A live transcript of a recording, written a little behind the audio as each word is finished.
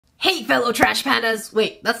Hey fellow trash pandas!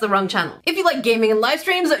 Wait, that's the wrong channel. If you like gaming and live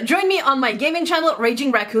streams, join me on my gaming channel,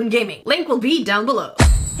 Raging Raccoon Gaming. Link will be down below.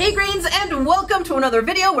 Hey Greens, and welcome to another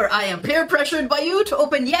video where I am peer pressured by you to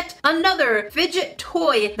open yet another fidget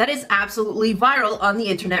toy that is absolutely viral on the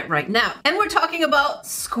internet right now. And we're talking about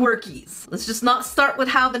Squirkies. Let's just not start with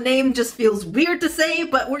how the name just feels weird to say,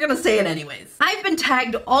 but we're gonna say it anyways. I've been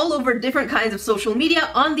tagged all over different kinds of social media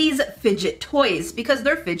on these fidget toys because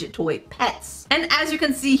they're fidget toy pets. And as you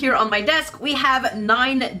can see here on my desk, we have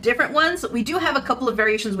 9 different ones. We do have a couple of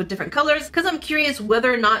variations with different colors because I'm curious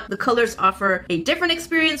whether or not the colors offer a different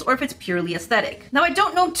experience or if it's purely aesthetic. Now, I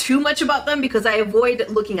don't know too much about them because I avoid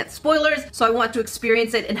looking at spoilers, so I want to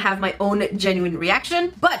experience it and have my own genuine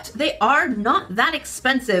reaction, but they are not that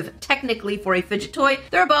expensive technically for a fidget toy.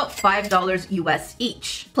 They're about $5 US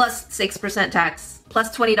each, plus 6% tax,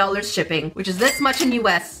 plus $20 shipping, which is this much in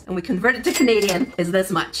US, and we convert it to Canadian is this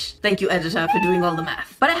much. Thank you, editor, for doing all the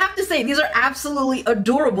math. But I have to say, these are absolutely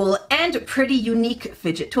adorable and pretty unique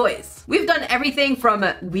fidget toys. We've done everything from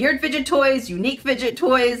weird fidget toys, unique fidget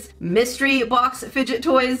toys, mystery box fidget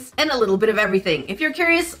toys, and a little bit of everything. If you're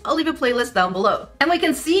curious, I'll leave a playlist down below. And we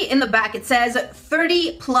can see in the back it says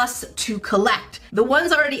 30 plus to collect. The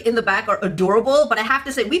ones already in the back are adorable, but I have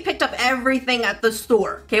to say, we picked up everything at the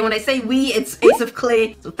store. Okay, when I say we, it's Ace of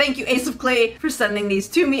Clay. So thank you, Ace of Clay, for sending these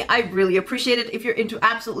to me. I really appreciate it. If you're into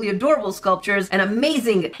absolutely adorable sculptures and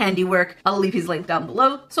amazing handiwork, I'll leave his link down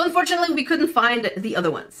below. So unfortunately, we couldn't find the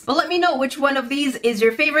other ones. But let me know which one of these is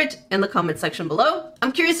your favorite in the comment section below.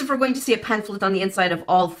 I'm curious if we're going to see a pamphlet on the inside of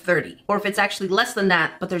all 30, or if it's actually less than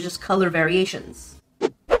that, but there's just color variations. I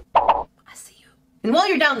see you. And while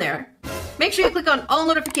you're down there, make sure you click on all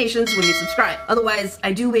notifications when you subscribe. Otherwise,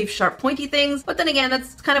 I do wave sharp pointy things, but then again,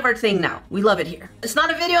 that's kind of our thing now. We love it here. It's not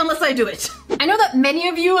a video unless I do it. I know that many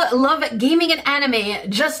of you love gaming and anime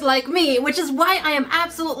just like me, which is why I am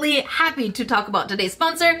absolutely happy to talk about today's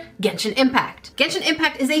sponsor, Genshin Impact. Genshin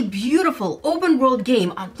Impact is a beautiful open world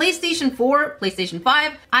game on PlayStation 4, PlayStation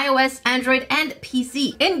 5, iOS, Android, and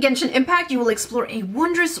PC. In Genshin Impact, you will explore a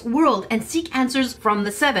wondrous world and seek answers from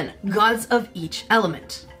the 7 gods of each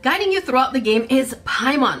element. Guiding you throughout the game is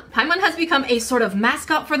Paimon. Paimon has become a sort of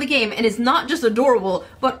mascot for the game and is not just adorable,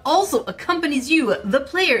 but also accompanies you, the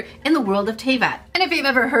player, in the world of Teyvat. And if you've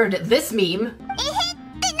ever heard this meme,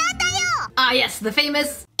 ah yes, the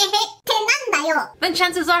famous then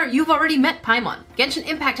chances are you've already met Paimon. Genshin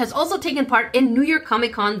Impact has also taken part in New York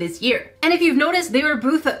Comic Con this year. And if you've noticed, they were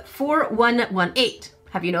booth 4118.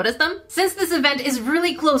 Have you noticed them? Since this event is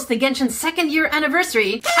really close to Genshin's 2nd year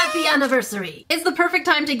anniversary, happy anniversary! It's the perfect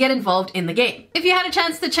time to get involved in the game. If you had a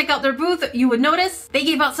chance to check out their booth, you would notice they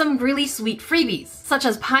gave out some really sweet freebies, such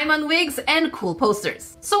as Paimon wigs and cool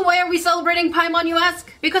posters. So why are we celebrating Paimon, you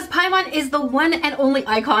ask? Because Paimon is the one and only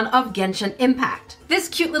icon of Genshin Impact. This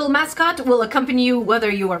cute little mascot will accompany you whether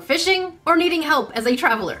you are fishing or needing help as a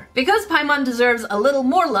traveler. Because Paimon deserves a little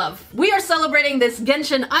more love, we are celebrating this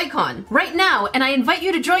Genshin icon right now, and I invite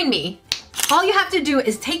you to join me. All you have to do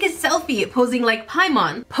is take a selfie posing like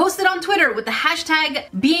Paimon, post it on Twitter with the hashtag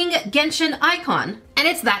 #BeingGenshinIcon, and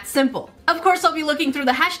it's that simple. Of course, I'll be looking through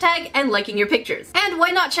the hashtag and liking your pictures. And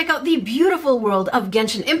why not check out the beautiful world of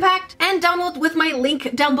Genshin Impact and download with my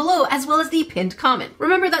link down below as well as the pinned comment.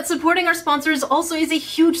 Remember that supporting our sponsors also is a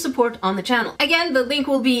huge support on the channel. Again, the link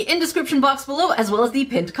will be in description box below as well as the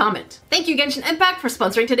pinned comment. Thank you Genshin Impact for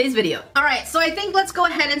sponsoring today's video. Alright, so I think let's go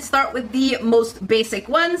ahead and start with the most basic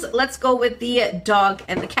ones. Let's go with the dog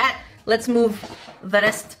and the cat. Let's move the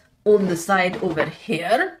rest on the side over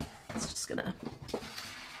here. It's just gonna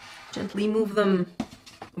gently move them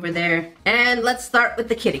over there. And let's start with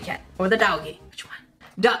the kitty cat, or the doggy. Which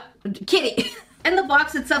one? Kitty. And the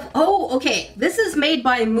box itself, oh, okay. This is made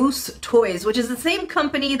by Moose Toys, which is the same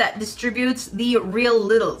company that distributes the Real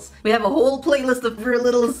Littles. We have a whole playlist of Real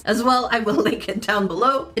Littles as well. I will link it down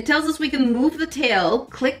below. It tells us we can move the tail,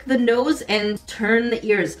 click the nose, and turn the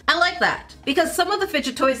ears. I like that, because some of the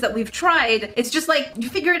fidget toys that we've tried, it's just like, you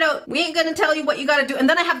figure it out, we ain't gonna tell you what you gotta do, and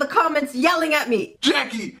then I have the comments yelling at me.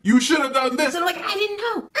 Jackie, you should have done this. And I'm like, I didn't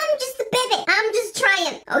know. I'm just a baby. I'm just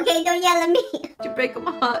trying. Okay, don't yell at me. You break them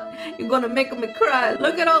heart, you're gonna make them cry.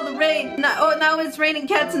 Look at all the rain. Now it's raining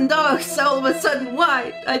cats and dogs all of a sudden.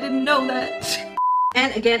 Why? I didn't know that.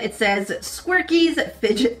 And again, it says, Squirkies,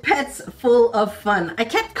 fidget pets full of fun. I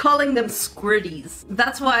kept calling them Squirties.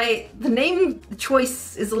 That's why the name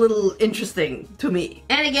choice is a little interesting to me.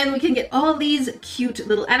 And again, we can get all these cute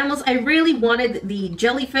little animals. I really wanted the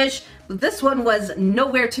jellyfish This one was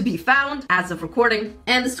nowhere to be found as of recording.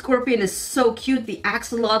 And the scorpion is so cute, the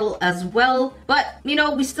axolotl as well. But, you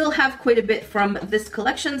know, we still have quite a bit from this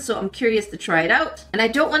collection, so I'm curious to try it out. And I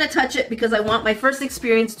don't want to touch it because I want my first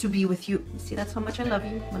experience to be with you. See, that's how much I love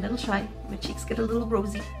you. I'm a little shy. My cheeks get a little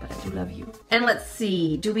rosy, but I do love you. And let's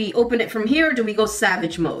see, do we open it from here or do we go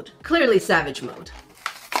savage mode? Clearly savage mode.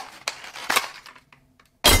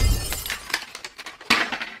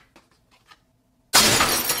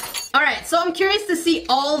 Alright, so I'm curious to see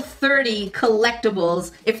all 30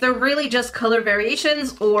 collectibles, if they're really just color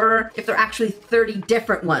variations or if they're actually 30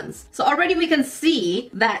 different ones. So already we can see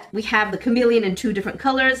that we have the chameleon in 2 different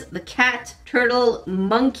colors, the cat, turtle,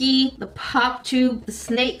 monkey, the pop tube, the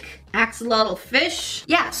snake, axolotl fish.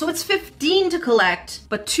 Yeah, so it's 15 to collect,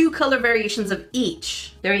 but 2 color variations of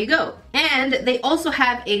each. There you go. And they also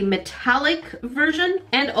have a metallic version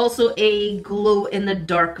and also a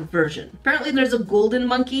glow-in-the-dark version. Apparently there's a golden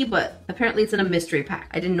monkey, but apparently it's in a mystery pack.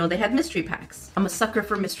 I didn't know they had mystery packs. I'm a sucker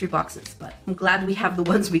for mystery boxes, but I'm glad we have the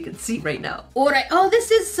ones we can see right now. Alright, oh,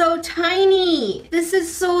 this is so tiny. This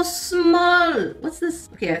is so small. What's this?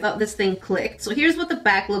 Okay, I thought this thing clicked. So here's what the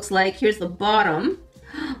back looks like. Here's the bottom.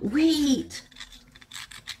 Wait.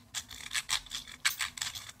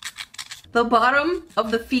 The bottom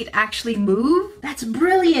of the feet actually move? That's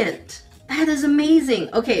brilliant. That is amazing.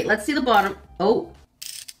 Okay, let's see the bottom. Oh.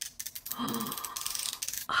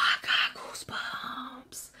 I got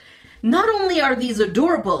goosebumps. Not only are these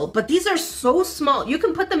adorable, but these are so small. You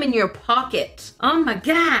can put them in your pocket. Oh my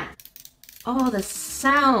God. Oh, the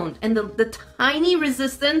sound and the tiny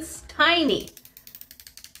resistance. Tiny.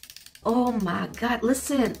 Oh my God,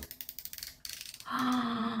 listen.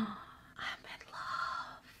 I'm in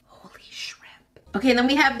love. Holy shrimp. Okay, and then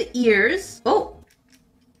we have the ears. Oh,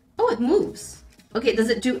 it moves. Okay, does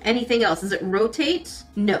it do anything else? Does it rotate?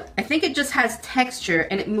 No, I think it just has texture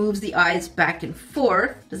and it moves the eyes back and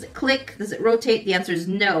forth. Does it click? Does it rotate? The answer is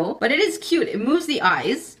no, but it is cute. It moves the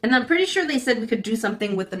eyes. And I'm pretty sure they said we could do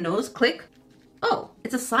something with the nose. Click. Oh,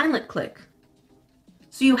 it's a silent click.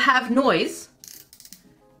 So you have noise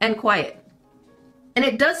and quiet. And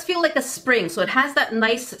it does feel like a spring, so it has that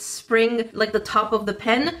nice spring like the top of the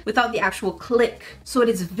pen without the actual click. So it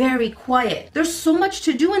is very quiet. There's so much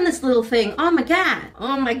to do in this little thing. Oh my God.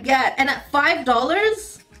 Oh my God. And at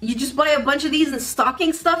 $5, you just buy a bunch of these in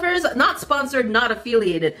stocking stuffers. Not sponsored, not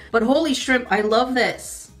affiliated, but holy shrimp, I love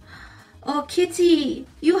this. Oh, Kitty,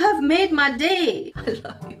 you have made my day. I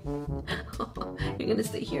love you. Oh, you're gonna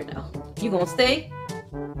stay here now. You gonna stay?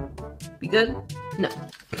 Be good? No.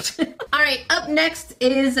 Alright, up next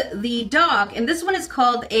is the dog, and this one is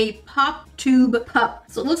called a pop tube pup.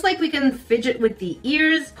 So it looks like we can fidget with the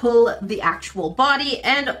ears, pull the actual body,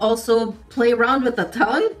 and also play around with the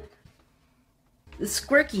tongue. The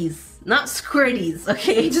Squirkies, not Squirties,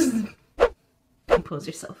 okay? Just compose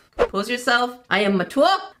yourself. Compose yourself. I am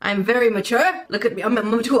mature. I'm very mature. Look at me, I'm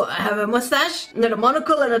mature. I have a mustache, and a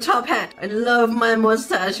monocle, and a top hat. I love my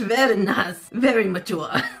mustache. Very nice. Very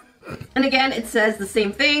mature. And again, it says the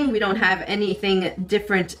same thing. We don't have anything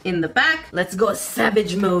different in the back. Let's go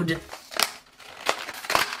savage mode.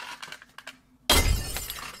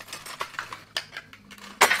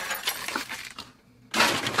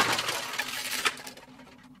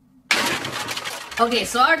 Okay,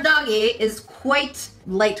 so our doggy is quite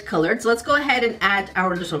light colored. So let's go ahead and add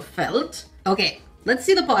our little felt. Okay, let's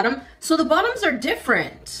see the bottom. So the bottoms are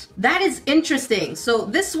different. That is interesting. So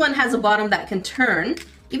this one has a bottom that can turn.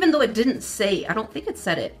 Even though it didn't say, I don't think it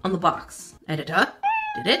said it on the box. Editor,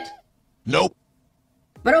 did it? Nope.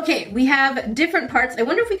 But okay, we have different parts. I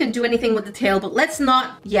wonder if we can do anything with the tail, but let's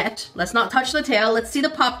not yet. Let's not touch the tail. Let's see the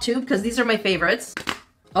pop tube, because these are my favorites.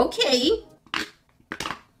 Okay.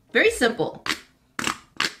 Very simple.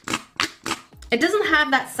 It doesn't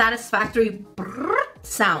have that satisfactory brrr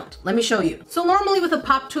sound. Let me show you. So normally with a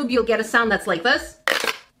pop tube, you'll get a sound that's like this.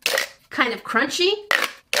 Kind of crunchy.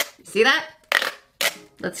 See that?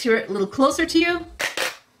 Let's hear it a little closer to you.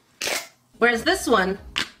 Whereas this one,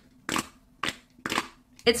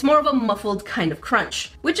 it's more of a muffled kind of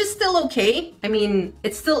crunch, which is still okay. I mean,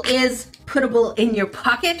 it still is puttable in your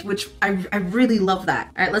pocket, which I really love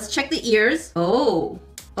that. All right, let's check the ears. Oh,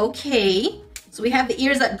 okay. So we have the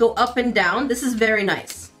ears that go up and down. This is very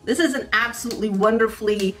nice. This is an absolutely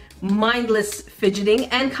wonderfully mindless fidgeting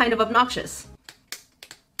and kind of obnoxious.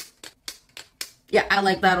 Yeah, I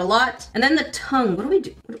like that a lot. And then the tongue, what do we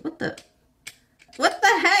do? What the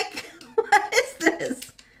heck? What is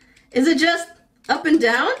this? Is it just up and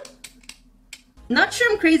down? Not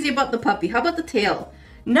sure I'm crazy about the puppy. How about the tail?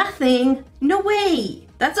 Nothing, no way.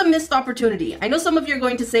 That's a missed opportunity. I know some of you are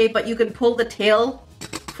going to say, but you can pull the tail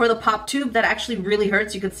for the pop tube, that actually really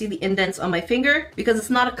hurts. You can see the indents on my finger because it's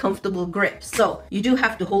not a comfortable grip. So you do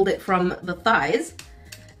have to hold it from the thighs.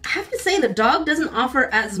 I have to say the dog doesn't offer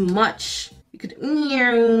as much. You could,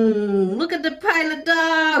 look at the pilot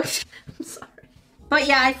dog. I'm sorry. But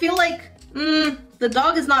yeah, I feel like the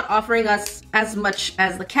dog is not offering us as much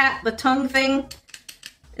as the cat. The tongue thing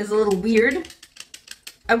is a little weird.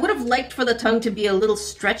 I would have liked for the tongue to be a little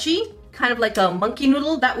stretchy, kind of like a monkey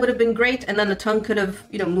noodle. That would have been great. And then the tongue could have,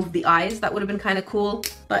 you know, moved the eyes. That would have been kind of cool.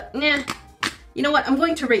 But yeah, you know what? I'm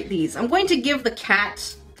going to rate these. I'm going to give the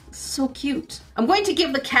cat, so cute. I'm going to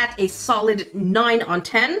give the cat a solid 9 on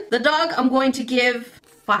 10. The dog, I'm going to give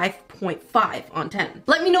 5.5 on 10.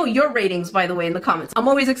 Let me know your ratings, by the way, in the comments. I'm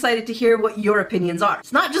always excited to hear what your opinions are.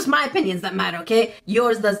 It's not just my opinions that matter, okay?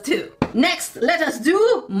 Yours does too. Next, let us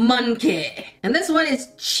do Monkey. And this one is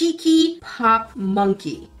Cheeky Pop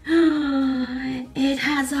Monkey. It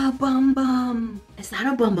has a bum bum. Is that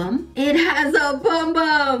a bum bum? It has a bum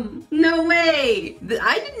bum. No way.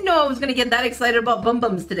 I didn't know I was gonna get that excited about bum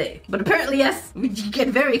bums today. But apparently, yes, we get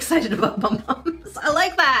very excited about bum bums. I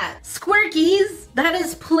like that. Squirkies, that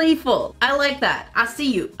is playful. I like that. I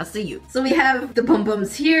see you. I see you. So we have the bum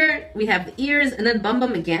bums here. We have the ears and then bum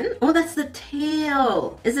bum again. Oh, that's the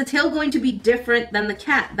tail. Is the tail going to be different than the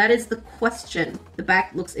cat? That is the question. The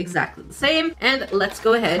back looks exactly the same. And let's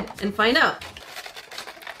go ahead and find out.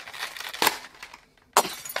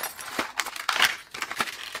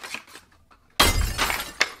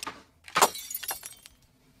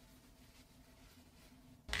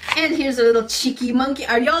 And here's a little cheeky monkey.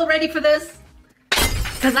 Are y'all ready for this?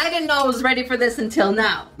 Because I didn't know I was ready for this until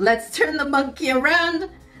now. Let's turn the monkey around.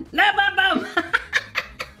 No, bum, bum.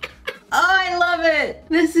 Oh, I love it.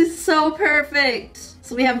 This is so perfect.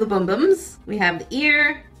 So we have the bum bums. We have the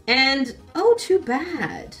ear. And, oh, too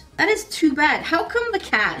bad. That is too bad. How come the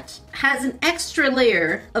cat has an extra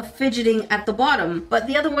layer of fidgeting at the bottom, but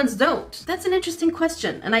the other ones don't? That's an interesting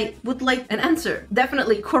question, and I would like an answer.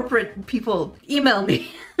 Definitely corporate people, email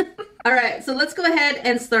me. All right, so let's go ahead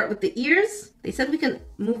and start with the ears. They said we can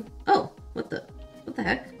move. Oh, what the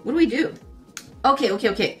heck? What do we do?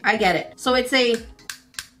 Okay, I get it. So it's a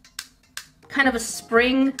kind of a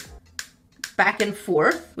spring back and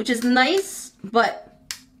forth, which is nice, but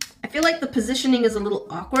I feel like the positioning is a little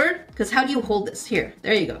awkward because how do you hold this? Here,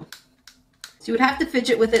 there you go. So you would have to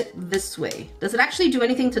fidget with it this way. Does it actually do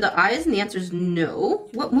anything to the eyes? And the answer is no.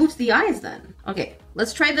 What moves the eyes then? Okay,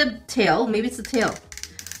 let's try the tail. Maybe it's the tail.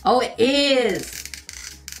 Oh, it is.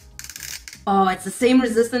 Oh, it's the same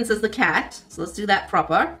resistance as the cat. So let's do that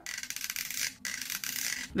proper.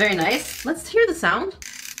 Very nice. Let's hear the sound.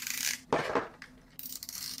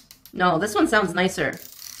 No, this one sounds nicer.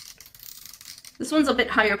 This one's a bit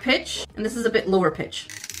higher pitch, and this is a bit lower pitch.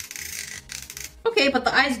 Okay, but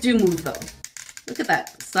the eyes do move though. Look at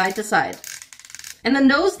that, side to side. And the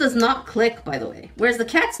nose does not click, by the way, whereas the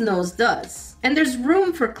cat's nose does. And there's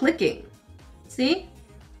room for clicking. See?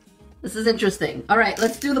 This is interesting. All right,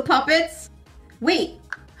 let's do the puppets. Wait.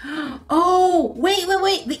 Oh, wait.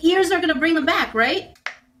 The ears are gonna bring them back, right?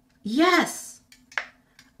 Yes.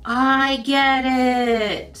 I get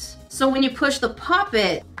it. So when you push the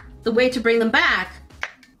puppet, the way to bring them back,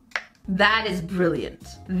 that is brilliant.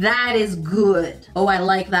 That is good. Oh, I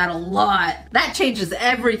like that a lot. That changes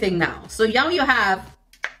everything now. So now you have,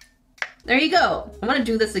 there you go. I'm gonna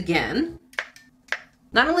do this again.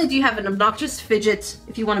 Not only do you have an obnoxious fidget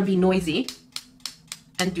if you want to be noisy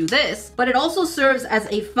and do this, but it also serves as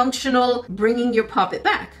a functional bringing your puppet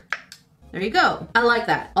back. There you go. I like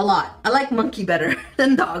that a lot. I like monkey better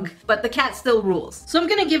than dog, but the cat still rules. So I'm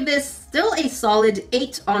gonna give this still a solid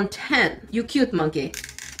 8 on 10. You cute monkey.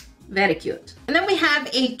 Very cute. And then we have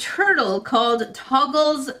a turtle called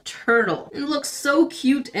Toggles Turtle. It looks so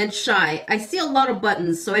cute and shy. I see a lot of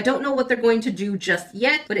buttons, so I don't know what they're going to do just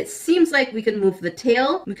yet, but it seems like we can move the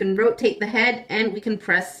tail, we can rotate the head, and we can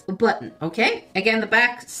press a button, okay? Again, the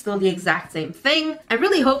back, still the exact same thing. I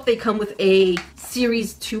really hope they come with a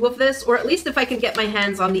series 2 of this, or at least if I can get my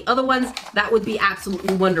hands on the other ones, that would be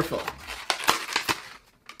absolutely wonderful.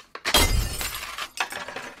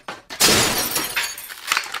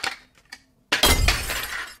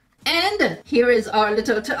 Here is our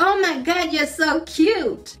little, oh my god, you're so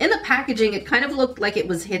cute. In the packaging, it kind of looked like it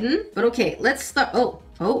was hidden, but okay, let's start. Oh,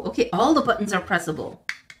 okay, all the buttons are pressable.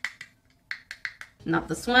 Not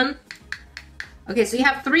this one. Okay, so you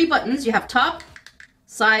have 3 buttons. You have top,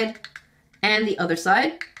 side, and the other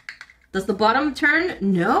side. Does the bottom turn?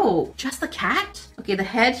 No, just the cat. Okay, the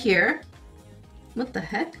head here. What the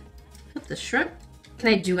heck? What the shrimp? Can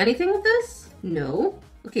I do anything with this? No.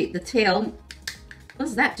 Okay, the tail. What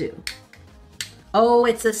does that do? Oh,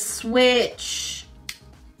 it's a switch.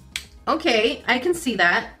 Okay, I can see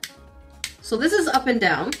that. So this is up and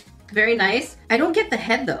down. Very nice. I don't get the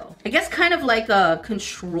head though. I guess kind of like a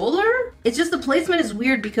controller. It's just the placement is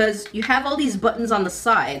weird because you have all these buttons on the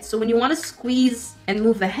side. So when you want to squeeze and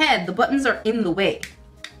move the head, the buttons are in the way.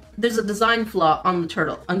 There's a design flaw on the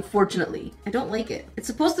turtle, unfortunately. I don't like it. It's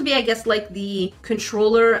supposed to be, I guess, like the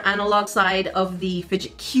controller analog side of the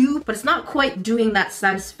Fidget Cube, but it's not quite doing that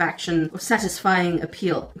satisfying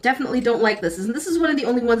appeal. Definitely don't like this. And this is one of the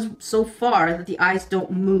only ones so far that the eyes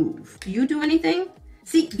don't move. Do you do anything?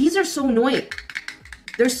 See, these are so annoying.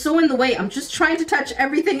 They're so in the way. I'm just trying to touch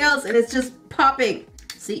everything else and it's just popping.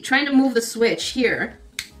 See, trying to move the switch here.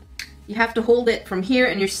 You have to hold it from here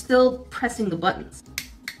and you're still pressing the buttons.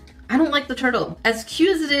 I don't like the turtle. As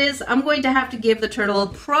cute as it is, I'm going to have to give the turtle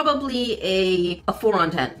probably a 4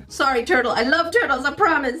 on 10. Sorry, turtle. I love turtles, I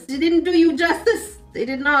promise. They didn't do you justice. They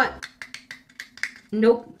did not.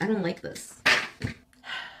 Nope, I don't like this.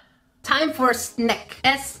 Time for Sneck.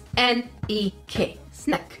 S-N-E-K.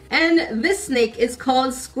 Sneck. And this snake is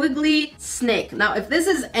called Squiggly Snake. Now, if this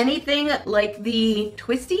is anything like the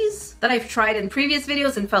twisties that I've tried in previous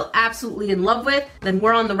videos and felt absolutely in love with, then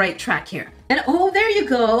we're on the right track here. And oh, there you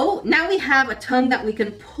go. Now we have a tongue that we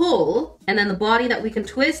can pull and then the body that we can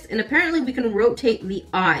twist, and apparently we can rotate the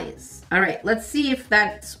eyes. All right, let's see if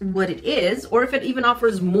that's what it is or if it even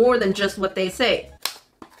offers more than just what they say.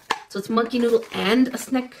 So it's monkey noodle and a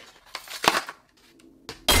snake.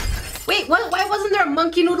 Wait, why wasn't there a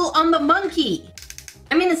monkey noodle on the monkey?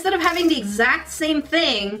 I mean, instead of having the exact same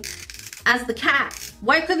thing as the cat,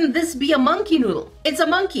 why couldn't this be a monkey noodle? It's a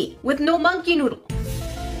monkey with no monkey noodle.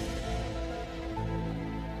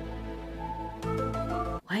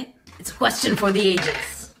 What? It's a question for the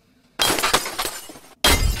ages.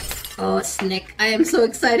 Oh, Snick, I am so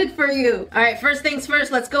excited for you. All right, first things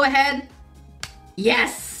first, let's go ahead.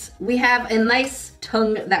 Yes, we have a nice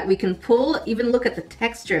tongue that we can pull. Even look at the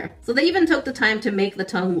texture. So they even took the time to make the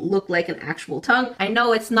tongue look like an actual tongue. I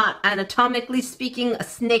know it's not anatomically speaking a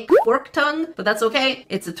snake fork tongue, but that's okay.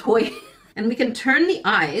 It's a toy. And we can turn the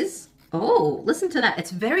eyes. Oh, listen to that.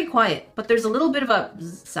 It's very quiet, but there's a little bit of a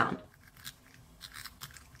zzz sound.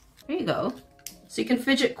 There you go. So you can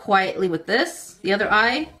fidget quietly with this. The other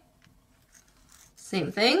eye,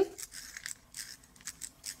 same thing.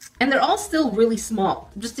 And they're all still really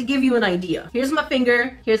small, just to give you an idea. Here's my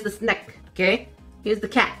finger, here's the neck, okay? Here's the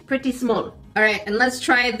cat, pretty small. All right, and let's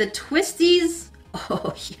try the twisties.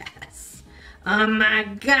 Oh, yes. Oh my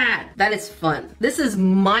God, that is fun. This is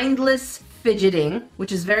mindless fidgeting,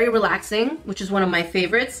 which is very relaxing, which is one of my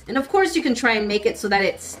favorites. And of course, you can try and make it so that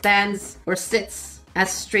it stands or sits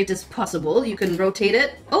as straight as possible. You can rotate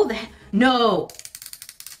it. Oh, no.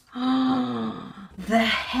 Oh. The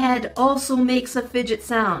head also makes a fidget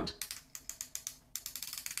sound.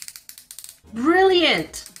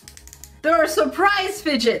 Brilliant! There are surprise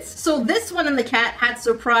fidgets! So this one and the cat had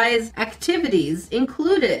surprise activities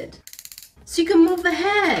included. So you can move the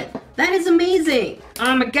head. That is amazing.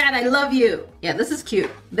 Oh my God, I love you. Yeah, this is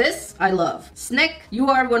cute. This, I love. Snick, you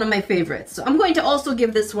are one of my favorites. So I'm going to also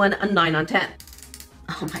give this one a 9 on 10.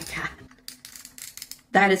 Oh my God.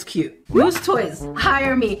 That is cute. Moose Toys,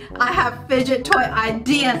 hire me. I have fidget toy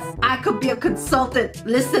ideas. I could be a consultant.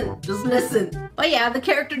 Listen, just listen. But yeah, the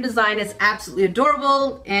character design is absolutely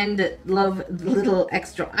adorable and love the little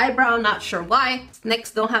extra eyebrow. Not sure why.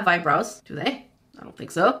 Snakes don't have eyebrows, do they? I don't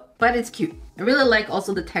think so, but it's cute. I really like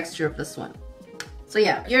also the texture of this one. So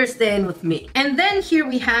yeah, you're staying with me. And then here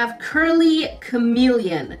we have Curly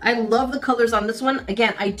Chameleon. I love the colors on this one.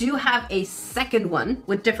 Again, I do have a second one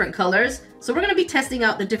with different colors. So we're gonna be testing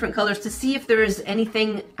out the different colors to see if there is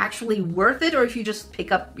anything actually worth it or if you just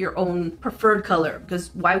pick up your own preferred color.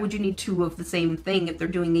 Because why would you need 2 of the same thing if they're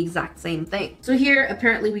doing the exact same thing? So here,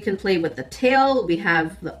 apparently we can play with the tail. We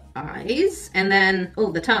have the eyes and then,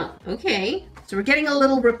 oh, the tongue. Okay. So we're getting a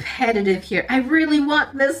little repetitive here. I really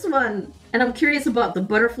want this one. And I'm curious about the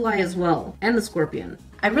butterfly as well, and the scorpion.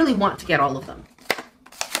 I really want to get all of them.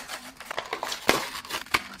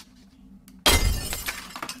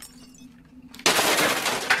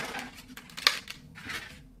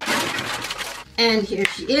 And here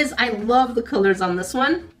she is. I love the colors on this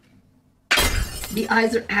one. The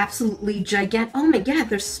eyes are absolutely gigantic. Oh my God,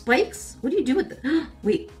 there's spikes? What do you do with it?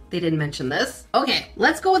 Wait, they didn't mention this. Okay,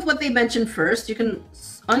 let's go with what they mentioned first. You can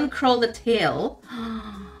uncurl the tail.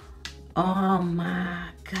 Oh my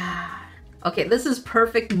God. Okay, this is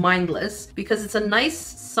perfect mindless because it's a nice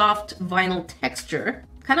soft vinyl texture,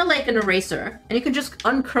 kind of like an eraser, and you can just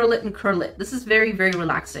uncurl it and curl it. This is very, very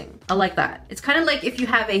relaxing. I like that. It's kind of like if you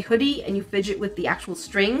have a hoodie and you fidget with the actual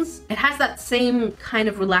strings, it has that same kind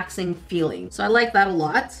of relaxing feeling. So I like that a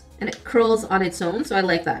lot. and it curls on its own, so I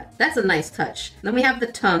like that. That's a nice touch. Then we have the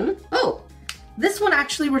tongue. Oh, this one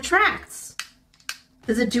actually retracts.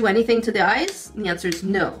 Does it do anything to the eyes? And the answer is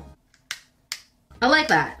no. I like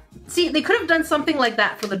that. See, they could have done something like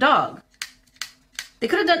that for the dog. They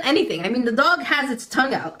could have done anything. I mean, the dog has its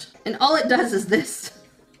tongue out, and all it does is this.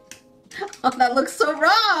 Oh, that looks so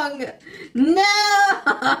wrong.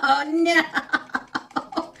 No, no.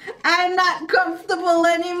 I'm not comfortable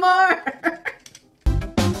anymore.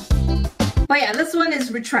 But yeah, this one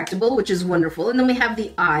is retractable, which is wonderful. And then we have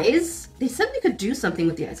the eyes. They said we could do something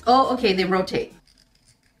with the eyes. Oh, okay, they rotate.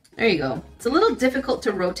 There you go. It's a little difficult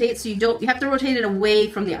to rotate, so you have to rotate it away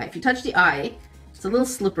from the eye. If you touch the eye, it's a little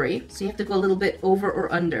slippery, so you have to go a little bit over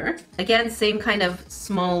or under. Again, same kind of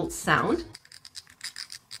small sound.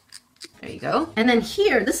 There you go. And then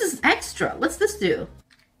here, this is extra. What's this do?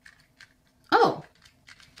 Oh.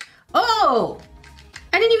 Oh!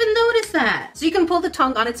 I didn't even notice that. So you can pull the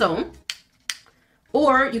tongue on its own,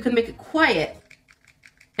 or you can make it quiet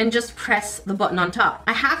and just press the button on top.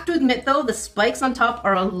 I have to admit though, the spikes on top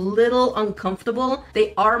are a little uncomfortable.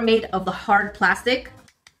 They are made of the hard plastic,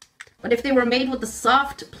 but if they were made with the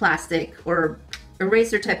soft plastic or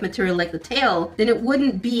eraser type material like the tail, then it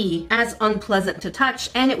wouldn't be as unpleasant to touch,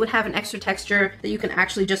 and it would have an extra texture that you can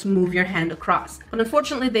actually just move your hand across. But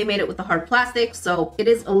unfortunately, they made it with the hard plastic, so it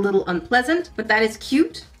is a little unpleasant, but that is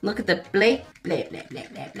cute. Look at the bleh, bleh, bleh,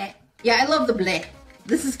 bleh, bleh, bleh. Yeah, I love the bleh.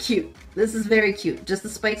 This is cute. This is very cute. Just the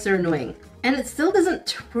spikes are annoying. And it still doesn't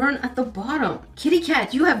turn at the bottom. Kitty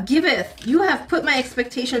cat, you have giveth. You have put my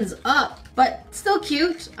expectations up, but still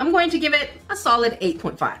cute. I'm going to give it a solid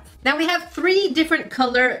 8.5. Now we have 3 different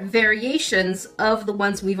color variations of the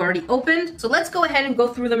ones we've already opened. So let's go ahead and go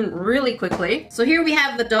through them really quickly. So here we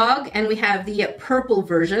have the dog and we have the purple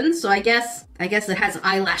version. So I guess it has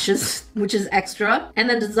eyelashes, which is extra. And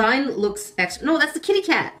the design looks extra. No, that's the kitty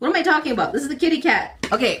cat. What am I talking about? This is the kitty cat.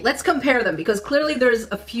 Okay, let's compare them because clearly there's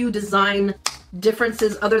a few design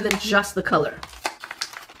differences other than just the color.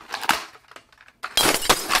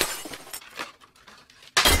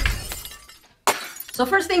 So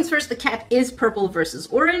first things first, the cat is purple versus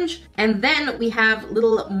orange. And then we have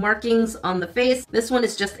little markings on the face. This one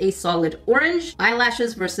is just a solid orange.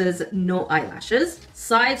 Eyelashes versus no eyelashes.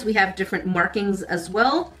 Sides, we have different markings as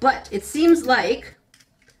well. But it seems like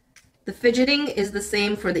the fidgeting is the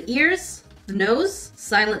same for the ears, the nose,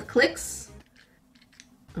 silent clicks.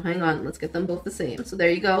 Oh, hang on, let's get them both the same. So there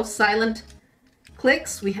you go, silent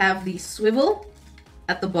clicks. We have the swivel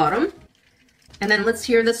at the bottom. And then let's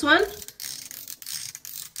hear this one.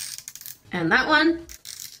 And that one.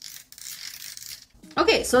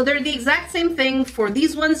 Okay, so they're the exact same thing for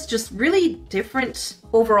these ones, just really different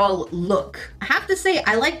overall look. I have to say,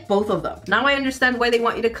 I like both of them. Now I understand why they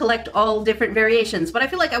want you to collect all different variations, but I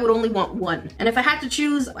feel like I would only want one. And if I had to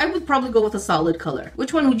choose, I would probably go with a solid color.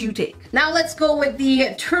 Which one would you take? Now let's go with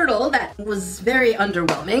the turtle. That was very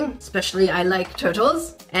underwhelming, especially I like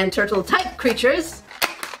turtles and turtle type creatures.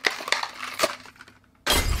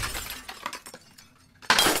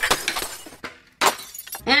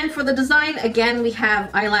 And for the design, again, we have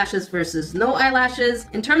eyelashes versus no eyelashes.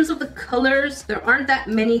 In terms of the colors, there aren't that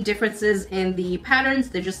many differences in the patterns.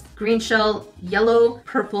 They're just green shell, yellow,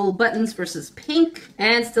 purple buttons versus pink,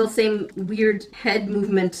 and still same weird head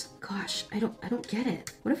movement. Gosh, I don't get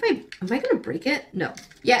it. What if am I gonna break it? No.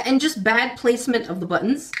 Yeah, and just bad placement of the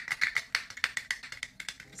buttons.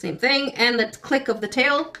 Same thing, and the click of the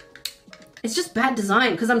tail. It's just bad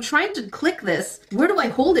design, because I'm trying to click this. Where do I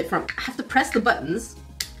hold it from? I have to press the buttons,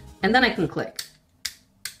 and then I can click.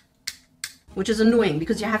 Which is annoying,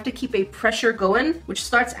 because you have to keep a pressure going, which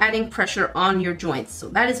starts adding pressure on your joints. So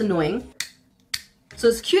that is annoying. So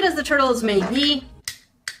as cute as the turtles may be,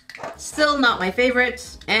 still not my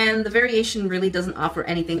favorite, and the variation really doesn't offer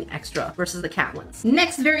anything extra versus the cat ones.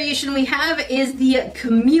 Next variation we have is the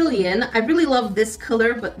chameleon. I really love this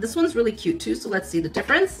color, but this one's really cute too, so let's see the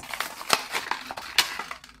difference.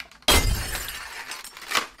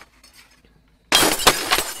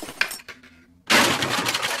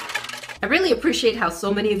 I really appreciate how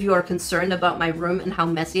so many of you are concerned about my room and how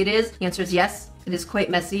messy it is. The answer is yes, it is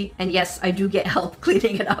quite messy, and yes, I do get help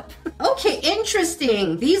cleaning it up. Okay,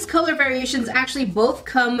 interesting. These color variations actually both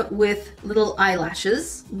come with little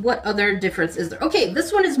eyelashes. What other difference is there? Okay,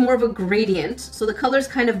 this one is more of a gradient, so the colors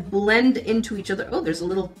kind of blend into each other. Oh, there's a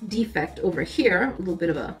little defect over here, a little bit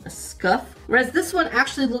of a scuff. Whereas this one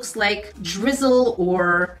actually looks like drizzle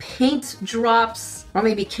or paint drops, or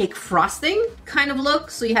maybe cake frosting kind of look.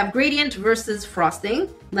 So you have gradient versus frosting.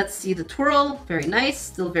 Let's see the twirl. Very nice,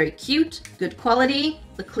 still very cute, good quality.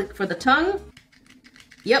 The click for the tongue.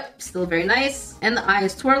 Yep, still very nice. And the eye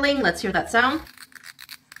is twirling. Let's hear that sound.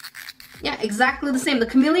 Yeah, exactly the same. The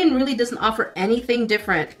Chameleon really doesn't offer anything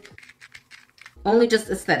different, only just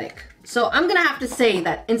aesthetic. So I'm gonna have to say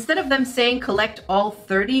that instead of them saying collect all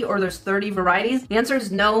 30 or there's 30 varieties, the answer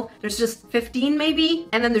is no, there's just 15 maybe,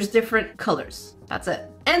 and then there's different colors. That's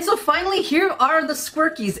it. And so finally, here are the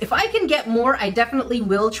Squirkies. If I can get more, I definitely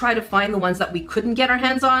will try to find the ones that we couldn't get our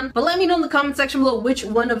hands on. But let me know in the comment section below which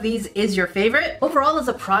one of these is your favorite. Overall, as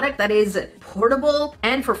a product that is portable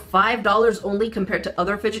and for $5 only compared to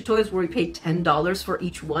other fidget toys where we paid $10 for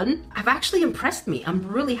each one, have actually impressed me. I'm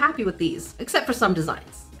really happy with these, except for some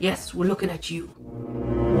designs. Yes, we're looking at you.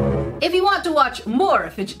 If you want to watch more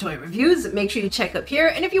fidget toy reviews, make sure you check up here.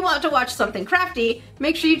 And if you want to watch something crafty,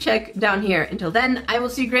 make sure you check down here. Until then, I will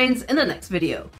see you grains in the next video.